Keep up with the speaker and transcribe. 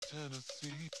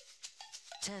Tennessee,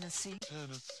 Tennessee,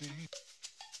 Tennessee.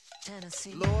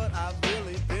 Tennessee. Lord, I've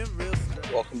really been real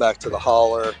stuck. Welcome back to The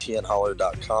Holler,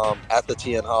 tnholler.com. At the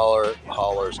TN Holler,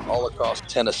 hollers all across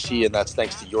Tennessee, and that's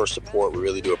thanks to your support. We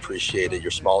really do appreciate it. Your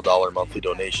small dollar monthly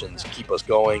donations keep us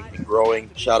going and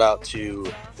growing. Shout out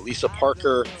to Lisa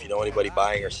Parker. If you know anybody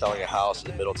buying or selling a house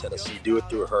in Middle Tennessee, do it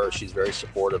through her. She's very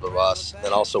supportive of us. And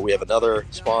then also we have another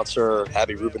sponsor,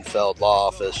 Abby Rubenfeld Law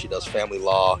Office. She does family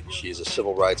law. She's a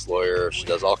civil rights lawyer. She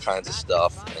does all kinds of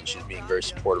stuff, and she's being very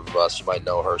supportive of us. You might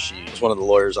know her. She's one of the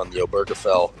lawyers on the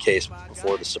Obergefell case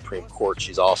before the Supreme Court.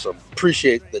 She's awesome.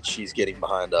 Appreciate that she's getting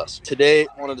behind us. Today,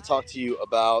 I wanted to talk to you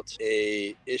about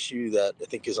a issue that I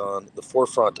think is on the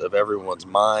forefront of everyone's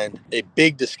mind. A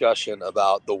big discussion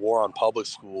about the war on public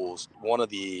schools. One of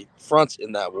the fronts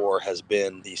in that war has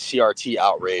been the CRT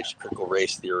outrage, critical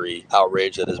race theory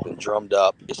outrage that has been drummed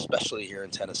up, especially here in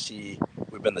Tennessee.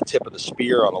 We've been the tip of the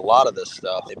spear on a lot of this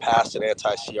stuff. They passed an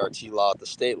anti-CRT law at the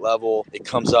state level. It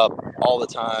comes up all the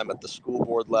time at the school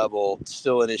board level. It's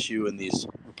still an issue in these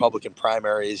Republican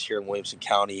primaries here in Williamson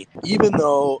County, even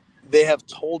though they have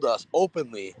told us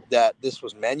openly that this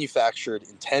was manufactured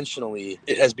intentionally.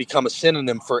 It has become a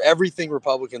synonym for everything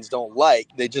Republicans don't like.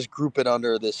 They just group it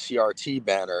under this CRT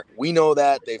banner. We know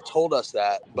that. They've told us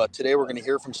that. But today we're going to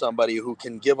hear from somebody who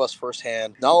can give us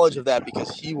firsthand knowledge of that,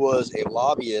 because he was a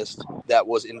lobbyist that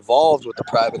was involved with the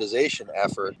privatization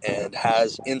effort and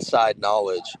has inside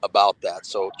knowledge about that.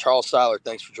 So Charles Seiler,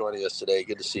 thanks for joining us today.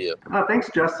 Good to see you. Thanks,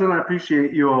 Justin. I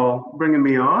appreciate you all bringing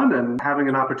me on and having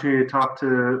an opportunity to talk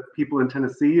to people in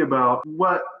Tennessee about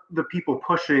what the people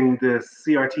pushing this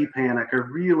CRT panic are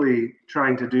really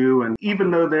trying to do. And even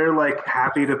though they're like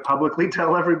happy to publicly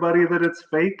tell everybody that it's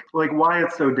fake, like why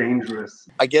it's so dangerous.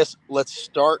 I guess let's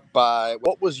start by,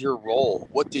 what was your role?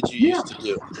 What did you used to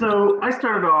do? So I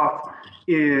started off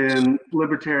in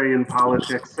libertarian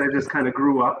politics. I just kind of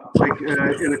grew up like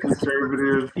in a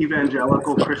conservative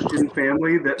evangelical Christian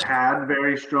family that had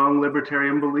very strong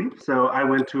libertarian beliefs. So I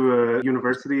went to a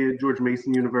university, George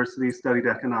Mason University, studied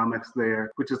economics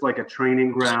there, which is like a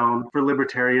training ground for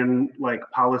libertarian like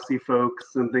policy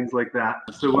folks and things like that.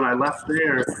 So when I left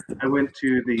there, I went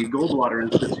to the Goldwater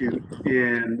Institute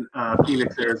in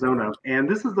Phoenix, Arizona. And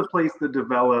this is the place that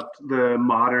developed the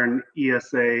modern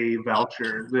ESA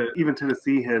voucher that even Tennessee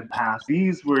had passed.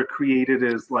 These were created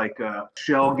as like a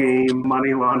shell game,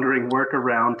 money laundering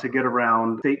workaround to get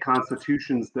around state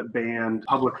constitutions that banned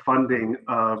public funding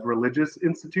of religious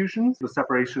institutions, the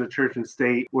separation of church and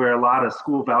state, where a lot of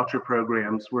school voucher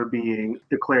programs were being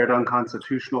declared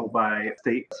unconstitutional by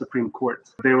state Supreme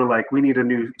Courts. They were like, we need a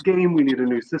new game, we need a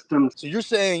new system. So you're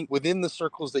saying within the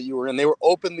circles that you were in, they were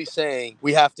openly saying,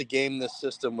 we have to game this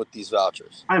system with these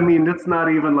vouchers? I mean, it's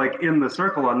not even like in the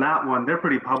circle on that one. They're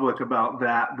pretty public about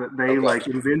that they like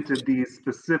invented these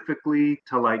specifically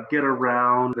to like get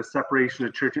around the separation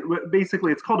of church.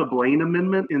 Basically, it's called a Blaine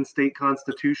Amendment in state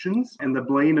constitutions. And the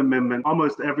Blaine Amendment,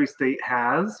 almost every state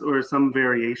has, or some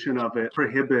variation of it,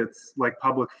 prohibits like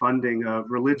public funding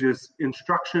of religious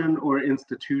instruction or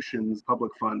institutions,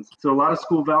 public funds. So a lot of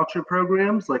school voucher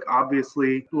programs, like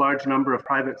obviously large number of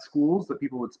private schools that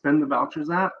people would spend the vouchers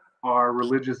at, are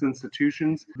religious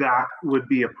institutions. That would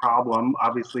be a problem,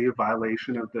 obviously a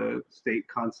violation of the state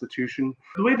constitution.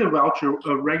 The way the voucher,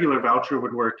 a regular voucher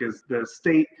would work is the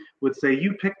state would say,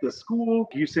 you pick the school,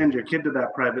 you send your kid to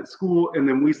that private school, and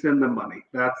then we send them money.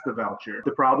 That's the voucher.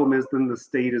 The problem is then the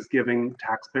state is giving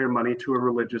taxpayer money to a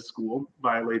religious school,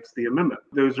 violates the amendment.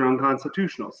 Those are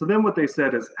unconstitutional. So then what they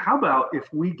said is, how about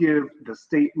if we give the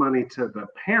state money to the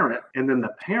parent, and then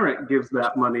the parent gives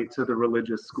that money to the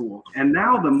religious school? And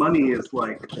now the money is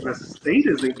like, the state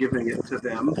isn't giving it to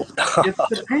them, it's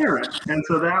the parent. And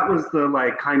so that was the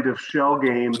like kind of shell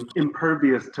game,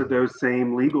 impervious to those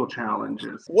same legal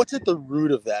challenges. What's at the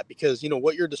root of that? Because, you know,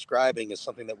 what you're describing is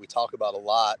something that we talk about a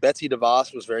lot. Betsy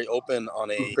DeVos was very open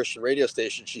on a Christian radio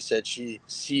station. She said she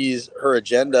sees her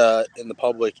agenda in the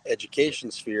public education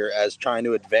sphere as trying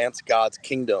to advance God's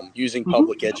kingdom using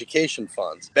public education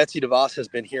funds. Betsy DeVos has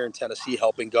been here in Tennessee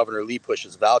helping Governor Lee push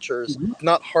his vouchers. It's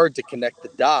not hard to connect the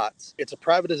dots. It's a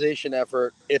privatization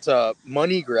effort. It's a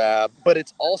money grab, but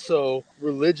it's also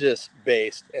religious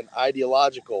based and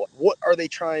ideological. What are they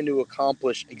trying to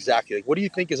accomplish exactly? Like, what do you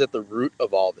think is at the root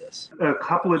of all this? A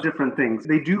couple of different things.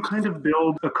 They do kind of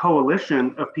build a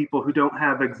coalition of people who don't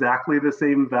have exactly the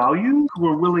same values, who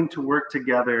are willing to work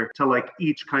together to like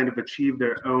each kind of achieve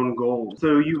their own goals.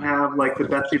 So you have like the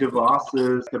Betsy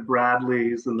DeVos's, the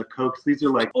Bradleys and the Kochs. These are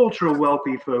like ultra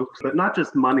wealthy folks, but not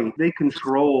just money. They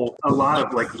control a lot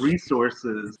of like like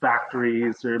resources,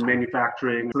 factories or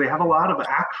manufacturing. So they have a lot of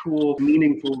actual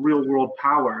meaningful real world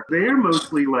power. They're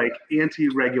mostly like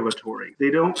anti-regulatory. They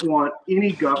don't want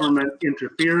any government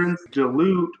interference,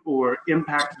 dilute or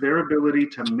impact their ability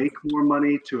to make more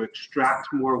money, to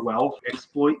extract more wealth,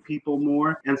 exploit people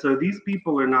more. And so these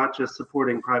people are not just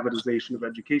supporting privatization of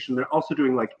education, they're also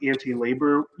doing like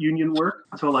anti-labor union work.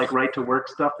 So like right to work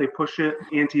stuff, they push it,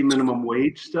 anti-minimum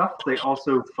wage stuff. They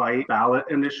also fight ballot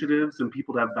initiatives and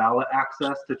people to have ballot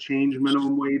access to change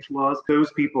minimum wage laws.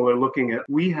 Those people are looking at,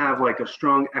 we have like a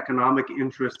strong economic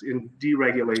interest in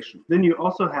deregulation. Then you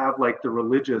also have like the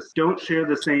religious, don't share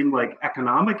the same like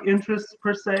economic interests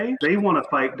per se. They want to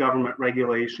fight government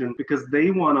regulation because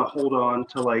they want to hold on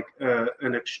to like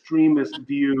an extremist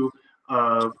view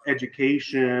of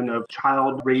education, of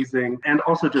child raising, and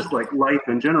also just like life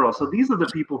in general. So these are the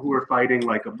people who are fighting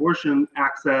like abortion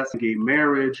access, gay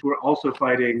marriage, who are also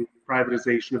fighting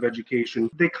privatization of education.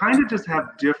 They kind of just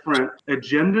have different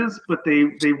agendas, but they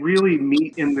really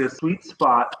meet in this sweet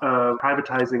spot of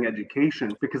privatizing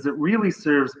education because it really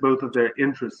serves both of their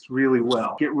interests really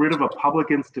well. Get rid of a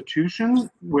public institution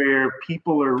where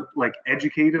people are like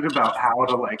educated about how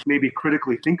to like maybe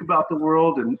critically think about the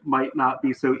world and might not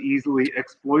be so easily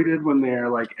exploited when they're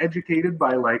like educated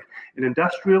by like an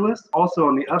industrialist. Also,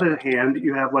 on the other hand,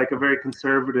 you have like a very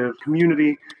conservative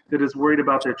community that is worried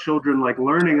about their children like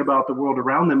learning about the world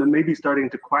around them and maybe starting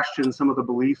to question some of the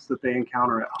beliefs that they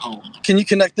encounter at home. Can you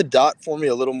connect the dot for me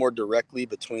a little more directly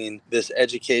between this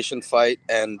education fight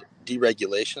and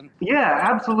deregulation? Yeah,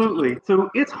 absolutely. So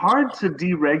it's hard to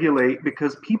deregulate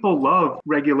because people love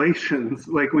regulations.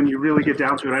 Like when you really get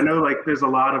down to it, I know like there's a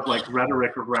lot of like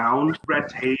rhetoric around red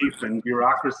tape and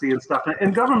bureaucracy and stuff,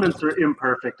 and governments are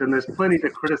imperfect and there's plenty to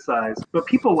criticize, but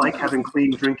people like having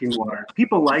clean drinking water.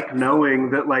 People like knowing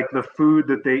that like the food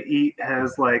that they eat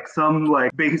has like some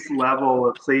like base level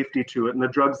of safety to it, and the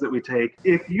drugs that we take.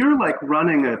 If you're like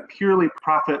running a purely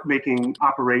profit-making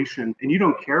operation and you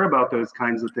don't care about those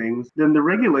kinds of things, then the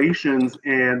regulations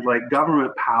and like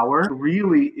government power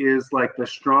really is like the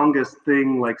strongest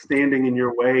thing like standing in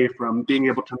your way from being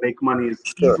able to make money as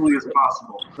easily as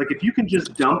possible. Like if you can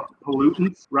just dump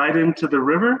pollutants right into the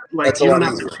river, like you don't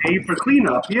have to pay for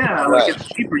cleanup. Yeah, like it's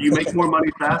cheaper, you make more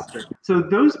money faster. So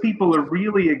those people are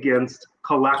really against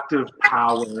collective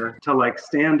power to like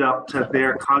stand up to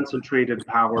their concentrated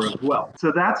power of wealth.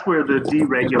 So that's where the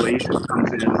deregulation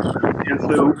comes in. And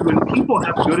so when people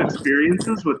have good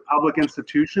experiences with public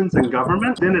institutions and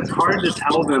government, then it's hard to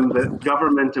tell them that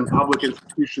government and public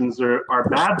institutions are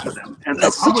bad for them. And so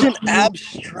that's such an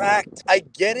abstract, I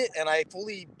get it, and I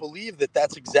fully believe that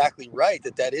that's exactly right,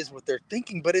 that is what they're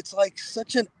thinking, but it's like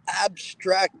such an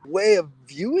abstract way of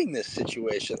viewing this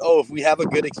situation. Oh, if we have a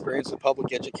good experience with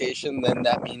public education, then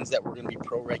that means that we're going to be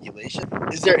pro-regulation.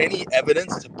 Is there any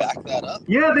evidence to back that up?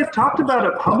 Yeah, they've talked about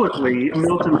it publicly.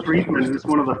 Milton Friedman, who's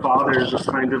one of the fathers of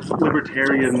kind of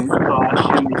libertarian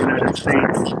thought in the United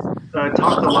States,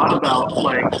 talked a lot about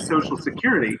like Social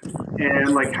Security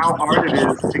and like how hard it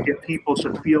is to get people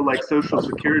to feel like Social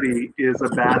Security is a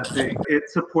bad thing. It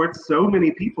supports so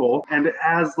many people, and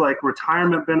as like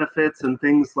retirement benefits and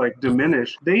things like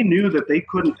diminish, they knew that they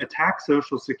couldn't attack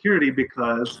Social Security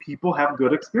because people have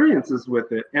good experiences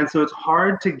with it. And so it's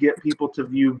hard to get people to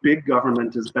view big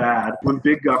government as bad when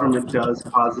big government does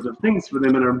positive things for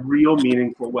them in a real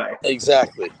meaningful way.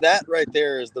 Exactly. That right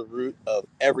there is the root of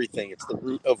everything. It's the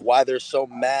root of why they're so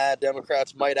mad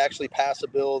Democrats might actually pass a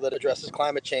bill that addresses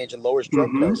climate change and lowers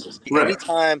drug prices. Right.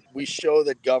 Anytime we show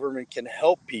that government can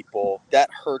help people, that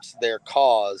hurts their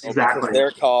cause. Exactly. Because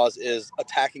their cause is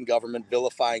attacking government,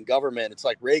 vilifying government. It's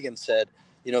like Reagan said,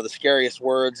 you know, the scariest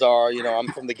words are, you know, I'm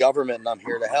from the government and I'm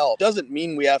here to help. Doesn't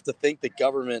mean we have to think that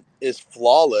government is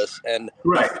flawless and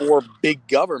for big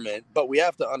government, but we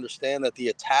have to understand that the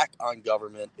attack on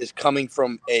government is coming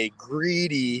from a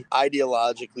greedy,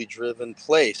 ideologically driven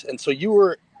place. And so you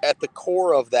were at the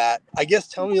core of that. I guess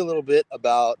tell me a little bit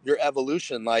about your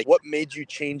evolution. Like, what made you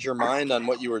change your mind on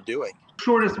what you were doing?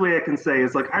 Shortest way I can say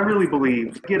is like, I really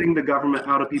believe getting the government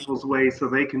out of people's way so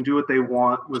they can do what they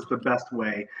want was the best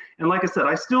way. And like I said,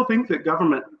 I still think that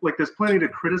government, like there's plenty to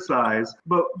criticize,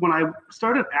 but when I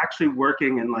started actually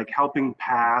working and like helping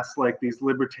pass like these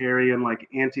libertarian, like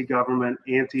anti-government,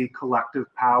 anti-collective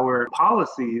power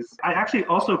policies, I actually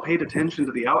also paid attention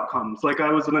to the outcomes. Like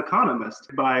I was an economist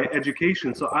by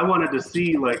education. So I wanted to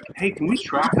see like, hey, can we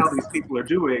track how these people are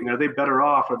doing? Are they better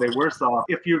off? Are they worse off?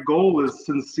 If your goal is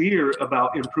sincere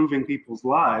about improving people's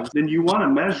lives, then you want to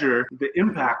measure the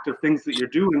impact of things that you're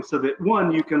doing so that,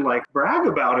 one, you can like brag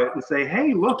about it and say,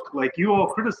 hey, look, like you all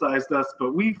criticized us,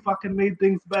 but we fucking made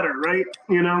things better, right?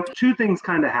 You know, two things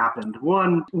kind of happened.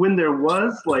 One, when there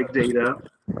was like data,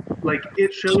 like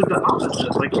it showed the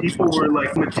opposite. Like people were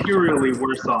like materially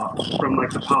worse off from like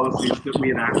the policies that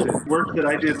we enacted. Work that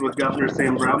I did with Governor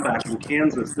Sam Brownback in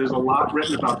Kansas, there's a lot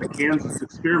written about the Kansas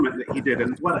experiment that he did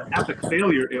and what an epic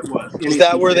failure it was. Is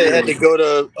that where they had to go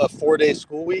to a 4-day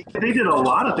school week? They did a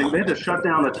lot of things. They had to shut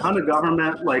down a ton of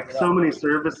government. Like so many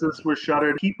services were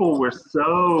shuttered. People were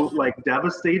so like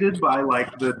devastated by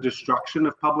like the destruction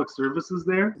of public services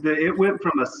there that it went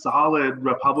from a solid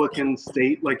Republican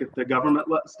state, like at the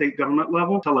state government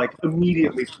level, to like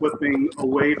immediately flipping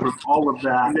away from all of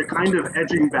that. And they're kind of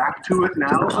edging back to it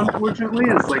now, unfortunately.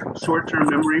 It's like short-term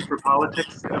memory for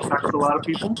politics affects a lot of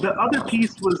people. The other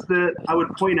piece was that I would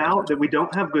point out that we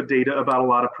don't have good data about a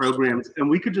lot of programs, and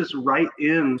we could just write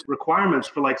in requirements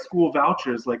for like school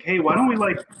vouchers, like, hey, why don't we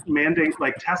like mandate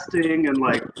like testing and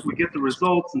like we get the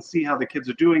results and see how the kids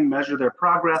are doing, measure their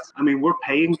progress. I mean, we're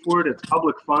paying for it. It's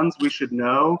public funds. We should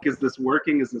know, is this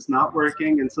working? Is this not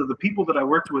working? And so the people that I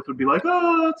worked with would be like,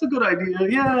 oh, that's a good idea.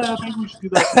 Yeah, maybe we should do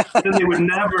that. But then they would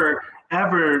never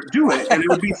ever do it, and it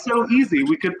would be so easy.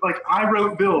 We could, like, I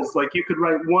wrote bills, like you could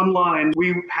write one line.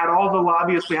 We had all the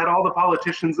lobbyists, we had all the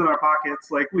politicians in our pockets,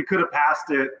 like we could have passed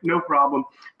it, no problem,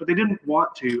 but they didn't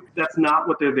want to. That's not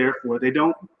what they're there for. They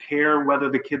don't care whether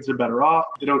the kids are better off.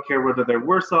 They don't care whether they're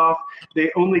worse off.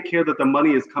 They only care that the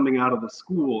money is coming out of the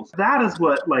schools. That is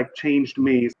what like changed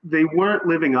me. They weren't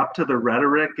living up to the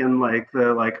rhetoric and like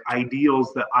the like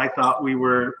ideals that I thought we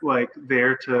were like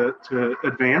there to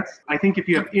advance. I think if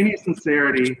you have any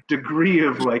sincerity, degree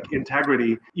of like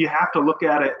integrity, you have to look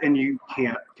at it and you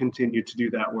can't continue to do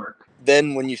that work.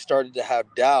 Then when you started to have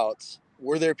doubts,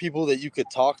 were there people that you could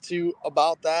talk to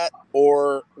about that?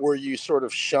 Or were you sort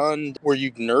of shunned? Were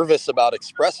you nervous about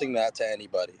expressing that to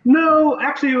anybody? No,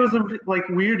 actually, it was like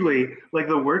weirdly, like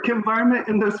the work environment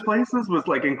in those places was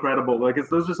like incredible. Like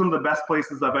those are some of the best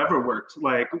places I've ever worked.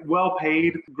 Like well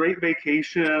paid, great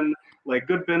vacation, like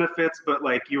good benefits, but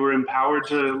like you were empowered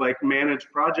to like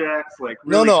manage projects. Like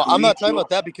really no, I'm not talking about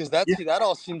that, because that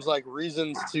all seems like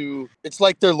reasons to. It's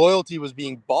like their loyalty was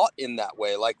being bought in that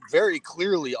way. Like very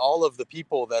clearly, all of the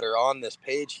people that are on this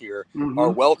page here are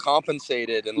well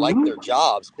compensated and like their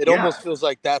jobs. It almost feels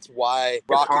like that's why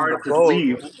rocking the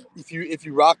boat. If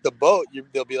you rock the boat,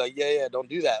 they'll be like, yeah, don't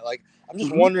do that. Like I'm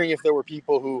just wondering if there were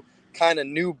people who kind of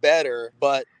knew better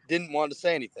but didn't want to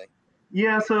say anything.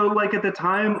 Yeah, so like at the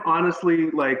time,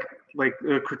 honestly, like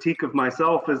a critique of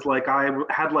myself is like I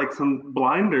had like some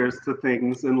blinders to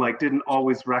things and like didn't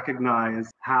always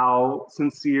recognize how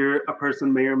sincere a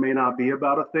person may or may not be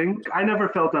about a thing. I never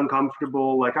felt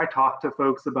uncomfortable. Like I talked to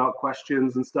folks about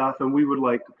questions and stuff, and we would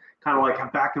like kind of like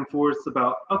have back and forth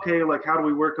about, okay, like how do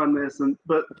we work on this? And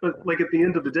but like at the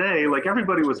end of the day, like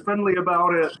everybody was friendly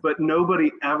about it, but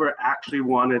nobody ever actually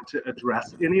wanted to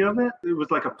address any of it. It was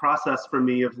like a process for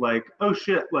me of like, oh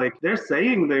shit, like they're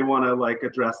saying they want to like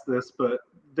address this, but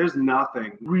there's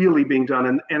nothing really being done.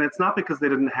 And it's not because they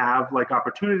didn't have like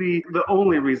opportunity. The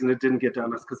only reason it didn't get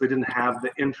done is because they didn't have the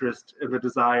interest and the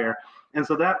desire. And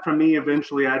so that for me,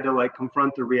 eventually I had to like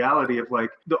confront the reality of like,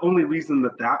 the only reason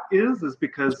that is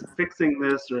because fixing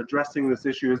this or addressing this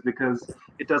issue is because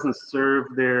it doesn't serve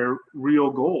their real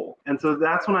goal. And so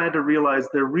that's when I had to realize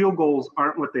their real goals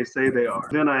aren't what they say they are.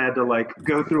 Then I had to like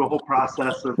go through a whole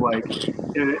process of like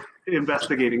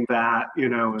investigating that, you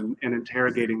know, and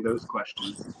interrogating those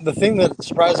questions. The thing that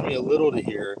surprised me a little to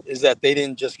hear is that they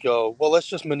didn't just go, well, let's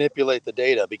just manipulate the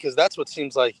data, because that's what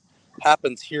seems like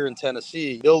happens here in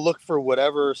Tennessee. They'll look for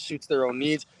whatever suits their own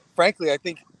needs. Frankly, I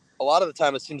think a lot of the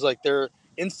time it seems like they're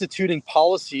instituting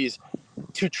policies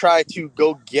to try to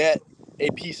go get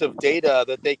a piece of data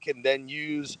that they can then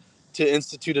use to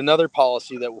institute another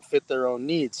policy that will fit their own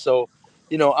needs. So,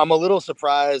 you know, I'm a little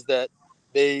surprised that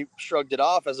they shrugged it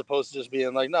off as opposed to just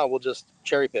being like, no, we'll just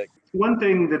cherry pick. One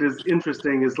thing that is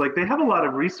interesting is like they have a lot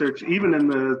of research, even in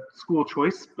the school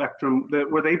choice spectrum,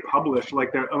 where they publish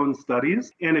like their own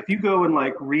studies. And if you go and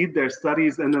like read their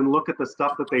studies and then look at the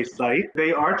stuff that they cite,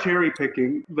 they are cherry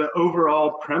picking. The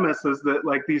overall premise is that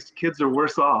like these kids are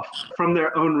worse off from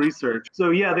their own research.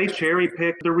 So yeah, they cherry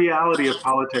pick. The reality of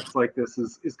politics like this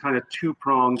is kind of two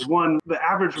pronged. One, the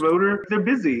average voter, they're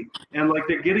busy, and like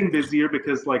they're getting busier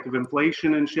because like of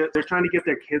inflation and shit. They're trying to get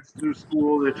their kids through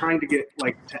school. They're trying to get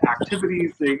like to access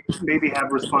activities. They maybe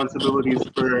have responsibilities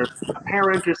for a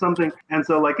parent or something. And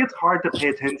so like it's hard to pay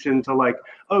attention to like,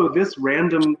 oh, this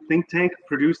random think tank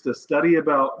produced a study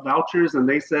about vouchers and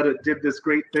they said it did this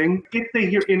great thing. If they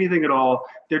hear anything at all,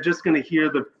 they're just going to hear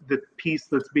the piece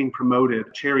that's being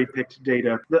promoted, cherry-picked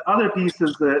data. The other piece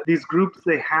is that these groups,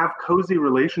 they have cozy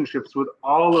relationships with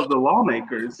all of the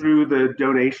lawmakers through the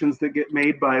donations that get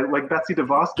made by, like Betsy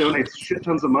DeVos donates shit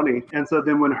tons of money. And so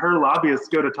then when her lobbyists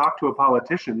go to talk to a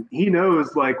politician, he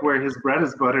knows like where his bread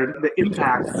is buttered. The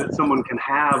impact that someone can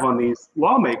have on these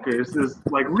lawmakers is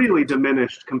like really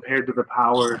diminished compared to the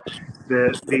power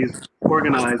that these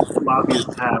organized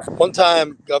lobbyists have. One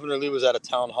time, Governor Lee was at a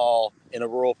town hall in a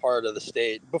rural part of the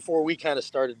state before we kind of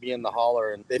started being the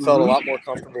holler, and they felt a lot more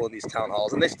comfortable in these town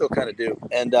halls, and they still kind of do.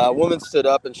 And a woman stood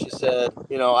up and she said,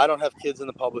 you know, I don't have kids in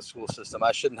the public school system.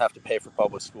 I shouldn't have to pay for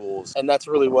public schools. And that's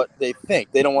really what they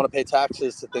think. They don't want to pay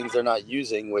taxes to things they're not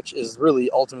using, which is really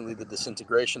ultimately the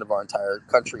disintegration of our entire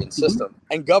country and system.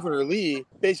 And Governor Lee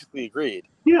basically agreed.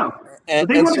 Yeah. And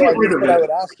they want so to get rid of what it. I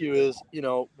would ask you is, you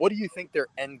know, what do you think their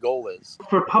end goal is?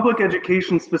 For public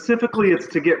education specifically, it's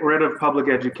to get rid of public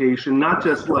education, not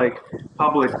just like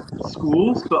public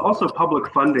schools, but also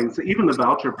public funding. So even the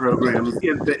voucher programs,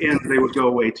 in the end, they would go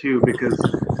away too, because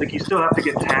like you still have to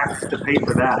get taxed to pay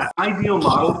for that. Ideal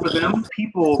model for them,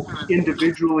 people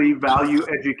individually value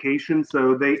education,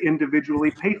 so they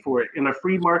individually pay for it in a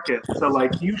free market. So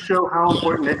like you show how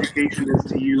important education is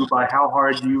to you by how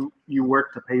hard you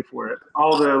work to pay for it.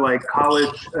 All the like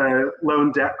college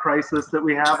loan debt crisis that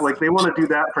we have, like they want to do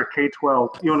that for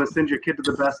K-12. You want to send your kid to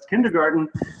the best kindergarten?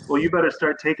 Well, you better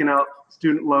start taking out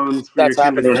student loans for That's your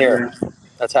happening kindergarten. here.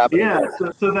 That's happening. Yeah,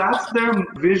 so that's their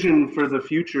vision for the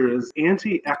future is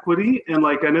anti-equity. And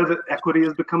like, I know that equity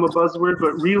has become a buzzword,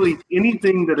 but really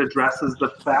anything that addresses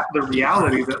the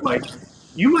reality that like,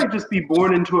 you might just be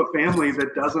born into a family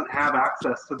that doesn't have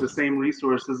access to the same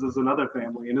resources as another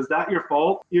family. And is that your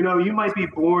fault? You know, you might be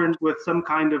born with some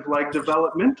kind of like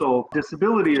developmental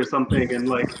disability or something. And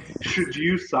like, should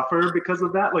you suffer because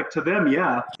of that? Like to them,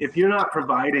 yeah. If you're not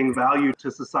providing value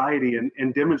to society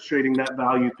and demonstrating that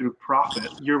value through profit,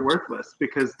 you're worthless,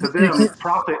 because to them,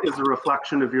 profit is a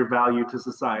reflection of your value to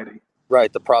society.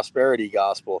 Right, the prosperity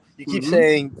gospel. You keep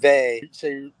saying they,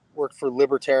 say work for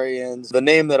libertarians. The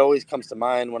name that always comes to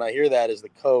mind when I hear that is the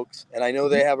Kochs, and I know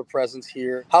they have a presence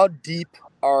here. How deep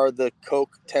are the Koch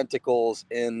tentacles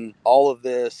in all of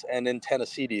this and in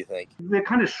Tennessee, do you think? They're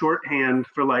kind of shorthand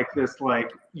for like this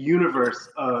like universe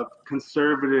of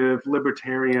conservative,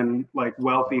 libertarian, like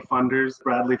wealthy funders.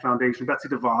 Bradley Foundation, Betsy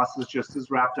DeVos is just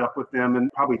as wrapped up with them,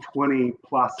 and probably 20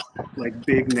 plus like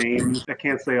big names. I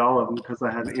can't say all of them because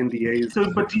I have NDAs.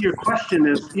 So, but to your question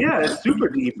is, yeah, it's super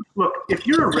deep. Look, if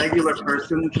you're a regular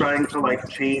person trying to like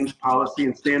change policy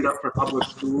and stand up for public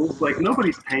schools, like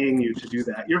nobody's paying you to do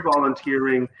that. You're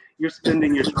volunteering. You're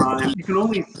spending your time. You can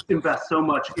only invest so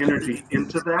much energy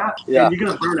into that, and you're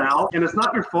going to burn out, and it's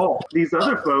not your fault. These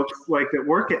other folks, like that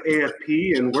work at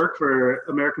AFP and work for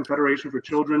American Federation for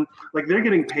Children, like they're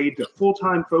getting paid to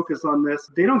full-time focus on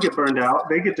this. They don't get burned out.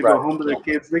 They get to go home to their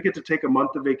kids. They get to take a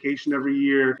month of vacation every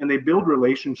year, and they build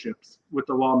relationships with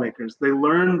the lawmakers. They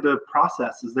learn the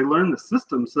processes. They learn the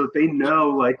system so that they know,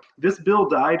 like, this bill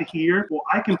died here. Well,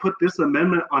 I can put this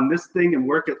amendment on this thing and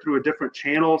work it through a different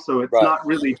channel so it's not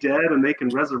really dead, and they can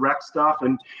resurrect stuff.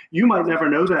 And you might never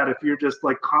know that if you're just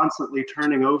like constantly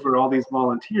turning over all these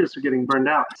volunteers who are getting burned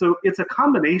out. So it's a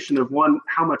combination of one,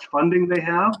 how much funding they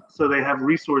have. So they have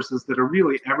resources that are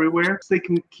really everywhere. So they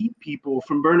can keep people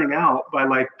from burning out by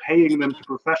like paying them to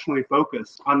professionally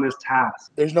focus on this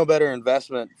task. There's no better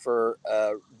investment for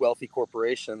a wealthy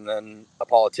corporation than a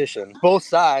politician. Both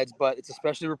sides, but it's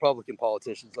especially Republican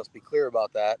politicians. Let's be clear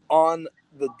about that. On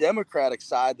the Democratic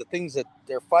side, the things that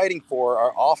they're fighting for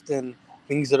are often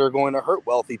things that are going to hurt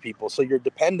wealthy people. So you're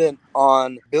dependent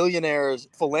on billionaires'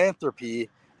 philanthropy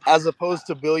as opposed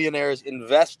to billionaires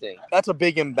investing. That's a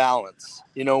big imbalance.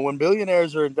 You know, when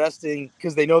billionaires are investing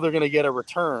because they know they're going to get a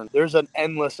return, there's an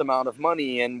endless amount of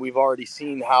money, and we've already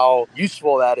seen how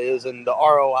useful that is, and the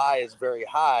ROI is very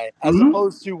high, as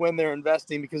opposed to when they're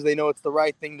investing because they know it's the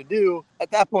right thing to do.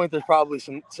 At that point, there's probably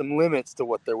some limits to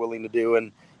what they're willing to do,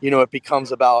 and you know, it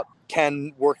becomes about,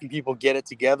 can working people get it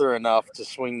together enough to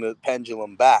swing the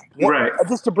pendulum back?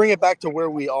 Just to bring it back to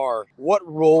where we are, what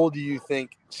role do you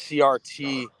think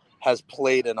CRT has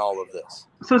played in all of this?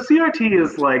 So CRT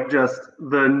is like just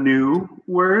the new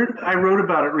word. I wrote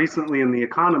about it recently in The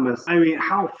Economist. I mean,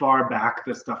 how far back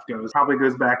this stuff goes probably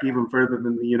goes back even further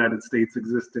than the United States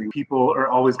existing. People are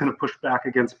always going to push back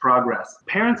against progress.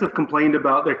 Parents have complained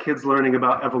about their kids learning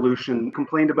about evolution,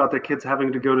 complained about their kids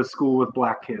having to go to school with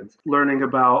black kids, learning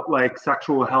about like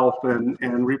sexual health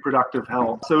and reproductive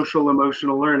health, social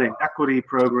emotional learning, equity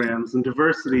programs, and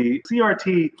diversity.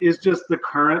 CRT is just the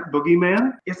current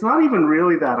boogeyman. It's not even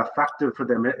really that effective for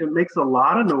them. It makes a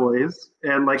lot of noise,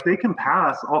 and like they can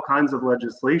pass all kinds of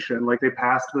legislation. Like they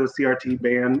passed the CRT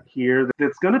ban here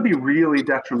that's going to be really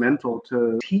detrimental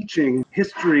to teaching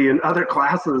history and other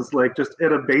classes, like just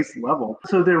at a base level.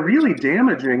 So they're really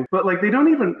damaging, but like they don't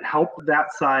even help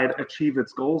that side achieve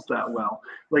its goals that well.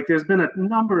 Like there's been a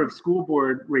number of school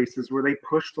board races where they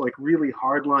pushed like really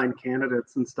hardline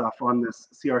candidates and stuff on this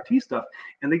CRT stuff,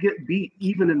 and they get beat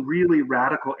even in really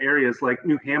radical areas. Like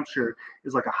New Hampshire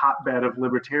is like a hotbed of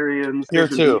libertarians. Here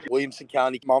too, Williamson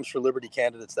County Moms for Liberty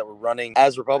candidates that were running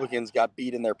as Republicans got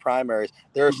beat in their primaries.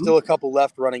 There are still a couple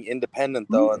left running independent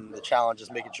though, and the challenge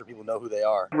is making sure people know who they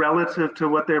are. Relative to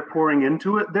what they're pouring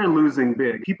into it, they're losing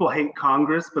big. People hate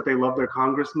Congress, but they love their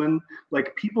congressman.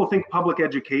 Like people think public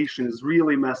education is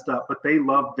really messed up, but they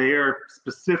love their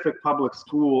specific public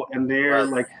school, and they're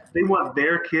like, they want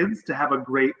their kids to have a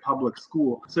great public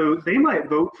school. So they might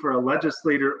vote for a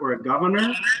legislator or a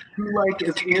governor who like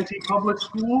is anti-public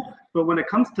school, but when it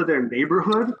comes to their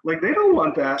neighborhood, like they don't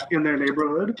want that in their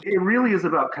neighborhood. It really is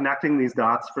about connecting these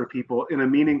dots for people in a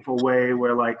meaningful way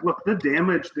where like, look, the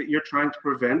damage that you're trying to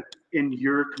prevent in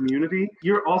your community,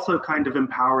 you're also kind of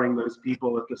empowering those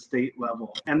people at the state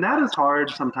level. And that is hard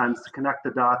sometimes to connect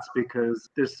the dots because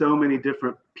there's so many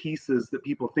different pieces that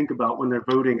people think about when they're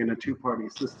voting in a two-party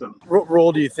system. What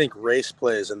role do you think race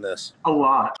plays in this? A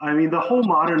lot. I mean, the whole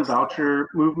modern voucher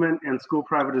movement and school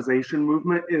privatization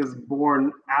movement is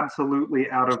born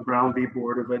absolutely out of Brown v.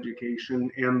 Board of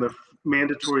Education and the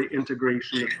mandatory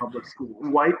integration of public schools.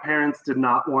 White parents did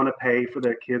not want to pay for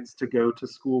their kids to go to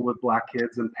school with black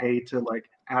kids and pay to like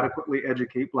adequately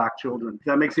educate black children. If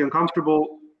that makes you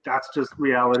uncomfortable, that's just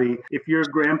reality. If your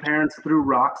grandparents threw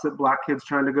rocks at black kids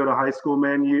trying to go to high school,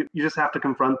 man, you just have to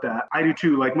confront that. I do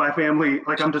too. Like my family,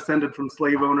 like I'm descended from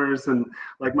slave owners, and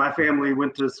like my family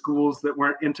went to schools that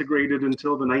weren't integrated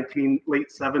until the late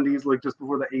 70s, like just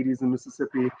before the 80s in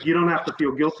Mississippi. You don't have to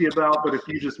feel guilty about, but if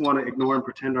you just want to ignore and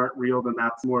pretend aren't real, then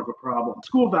that's more of a problem.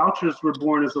 School vouchers were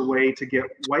born as a way to get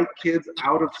white kids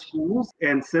out of schools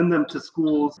and send them to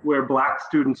schools where black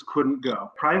students couldn't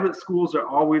go. Private schools are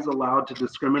always allowed to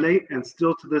discriminate, and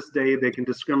still to this day they can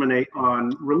discriminate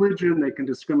on religion, they can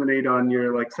discriminate on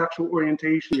your like sexual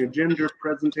orientation, your gender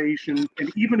presentation, and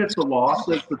even if the law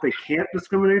says that they can't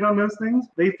discriminate on those things,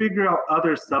 they figure out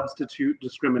other substitute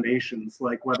discriminations,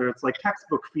 like whether it's like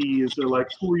textbook fees or like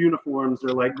school uniforms or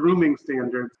like grooming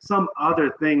standards, some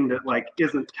other thing that like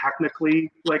isn't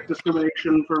technically like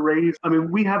discrimination for race. I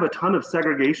mean, we have a ton of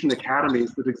segregation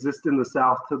academies that exist in the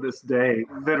South to this day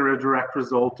that are a direct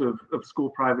result of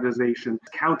school privatization.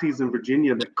 Counties in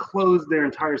Virginia that closed their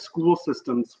entire school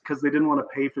systems because they didn't want to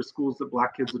pay for schools that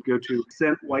black kids would go to,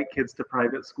 sent white kids to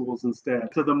private schools instead.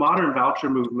 So the modern voucher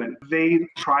movement, they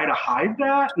try to hide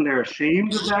that and they're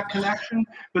ashamed of that connection,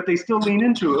 but they still lean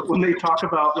into it when they talk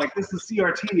about like, this is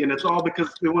CRT and it's all because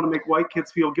they want to make white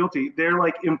kids feel guilty. They're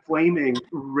like inflaming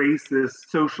racist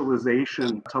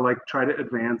socialization to like try to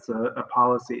advance a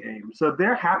policy aim. So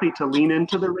they're happy to lean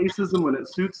into the racism when it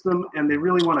suits them, and they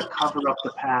really want to cover up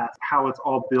the past, how it's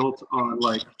all built on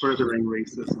like furthering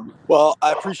racism. Well,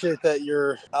 I appreciate that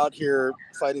you're out here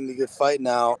fighting the good fight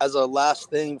now. As a last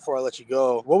thing before I let you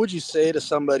go, what would you say to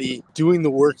somebody doing the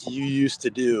work you used to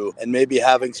do and maybe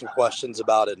having some questions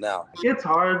about it now? It's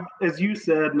hard. As you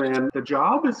said, man, the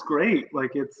job is great.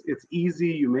 Like it's easy,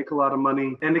 you make a lot of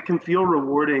money, and it can feel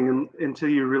rewarding until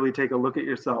you really take a look at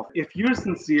yourself. If you're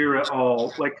sincere at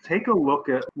all, like take a look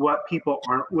at what people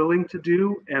aren't willing to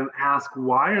do and ask,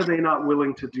 why are they not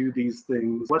willing to do these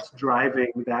things? What's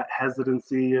driving that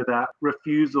hesitancy or that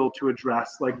refusal to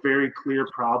address like very clear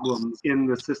problems in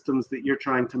the systems that you're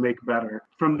trying to make better?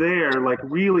 From there, like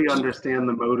really understand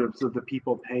the motives of the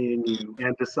people paying you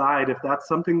and decide if that's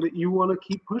something that you want to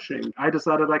keep pushing. I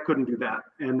decided I couldn't do that,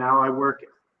 and now I work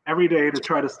every day to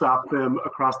try to stop them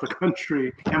across the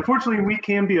country. Unfortunately, we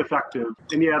can be effective.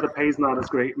 And yeah, the pay's not as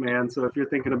great, man. So if you're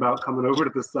thinking about coming over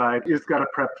to the side, you just got to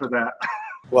prep for that.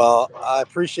 Well, I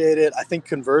appreciate it. I think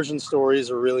conversion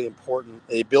stories are really important.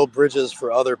 They build bridges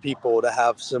for other people to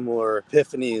have similar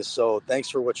epiphanies. So thanks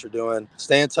for what you're doing.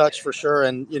 Stay in touch for sure.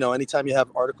 And, you know, anytime you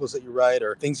have articles that you write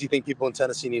or things you think people in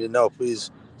Tennessee need to know, please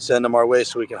send them our way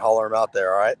so we can holler them out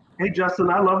there. All right. Hey, Justin,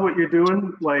 I love what you're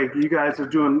doing. Like, you guys are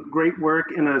doing great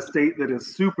work in a state that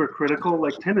is super critical.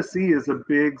 Like, Tennessee is a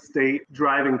big state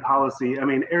driving policy. I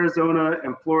mean, Arizona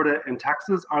and Florida and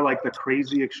Texas are like the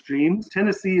crazy extremes.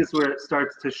 Tennessee is where it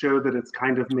starts to show that it's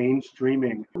kind of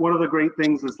mainstreaming. One of the great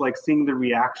things is like seeing the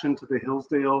reaction to the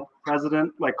Hillsdale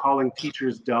president, like calling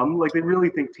teachers dumb. Like, they really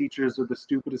think teachers are the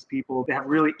stupidest people. They have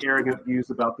really arrogant views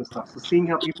about this stuff. So seeing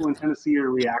how people in Tennessee are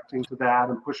reacting to that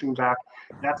and pushing back,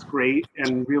 that's great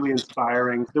and really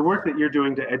inspiring. The work that you're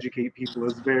doing to educate people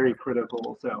is very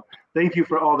critical. So thank you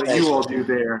for all that you all do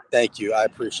there. Thank you. I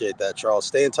appreciate that, Charles.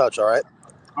 Stay in touch, all right?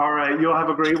 All right. You'll have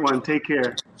a great one. Take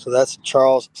care. So that's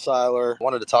Charles Seiler. I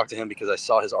wanted to talk to him because I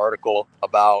saw his article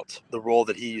about the role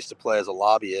that he used to play as a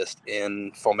lobbyist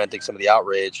in fomenting some of the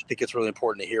outrage. I think it's really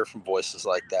important to hear from voices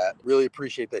like that. Really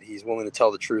appreciate that he's willing to tell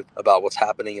the truth about what's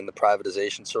happening in the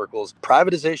privatization circles.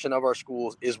 Privatization of our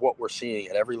schools is what we're seeing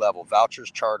at every level. Vouchers,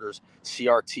 charters,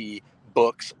 CRT,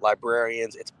 books,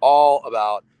 librarians. It's all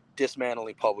about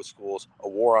dismantling public schools, a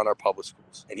war on our public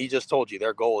schools. And he just told you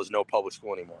their goal is no public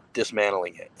school anymore,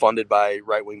 dismantling it, funded by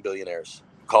right-wing billionaires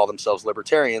who call themselves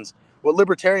libertarians. What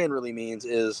libertarian really means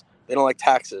is they don't like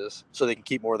taxes, so they can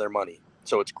keep more of their money.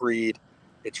 So it's greed,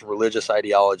 it's religious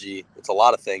ideology, it's a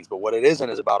lot of things, but what it isn't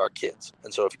is about our kids.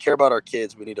 And so if you care about our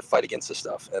kids, we need to fight against this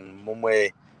stuff. And one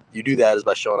way you do that is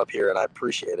by showing up here, and I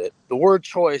appreciate it. The word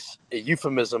choice, a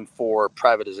euphemism for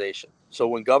privatization. So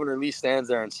when Governor Lee stands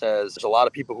there and says there's a lot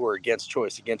of people who are against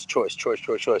choice,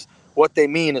 what they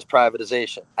mean is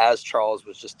privatization, as Charles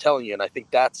was just telling you. And I think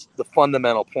that's the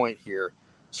fundamental point here.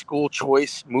 School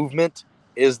choice movement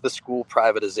is the school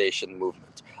privatization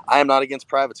movement. I am not against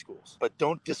private schools, but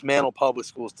don't dismantle public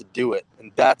schools to do it.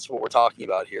 And that's what we're talking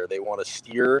about here. They want to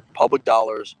steer public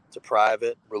dollars to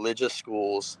private religious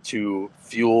schools to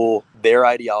fuel their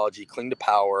ideology, cling to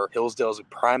power. Hillsdale is a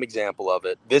prime example of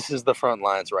it. This is the front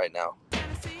lines right now.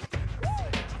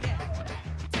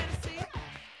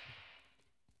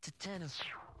 To Tennessee.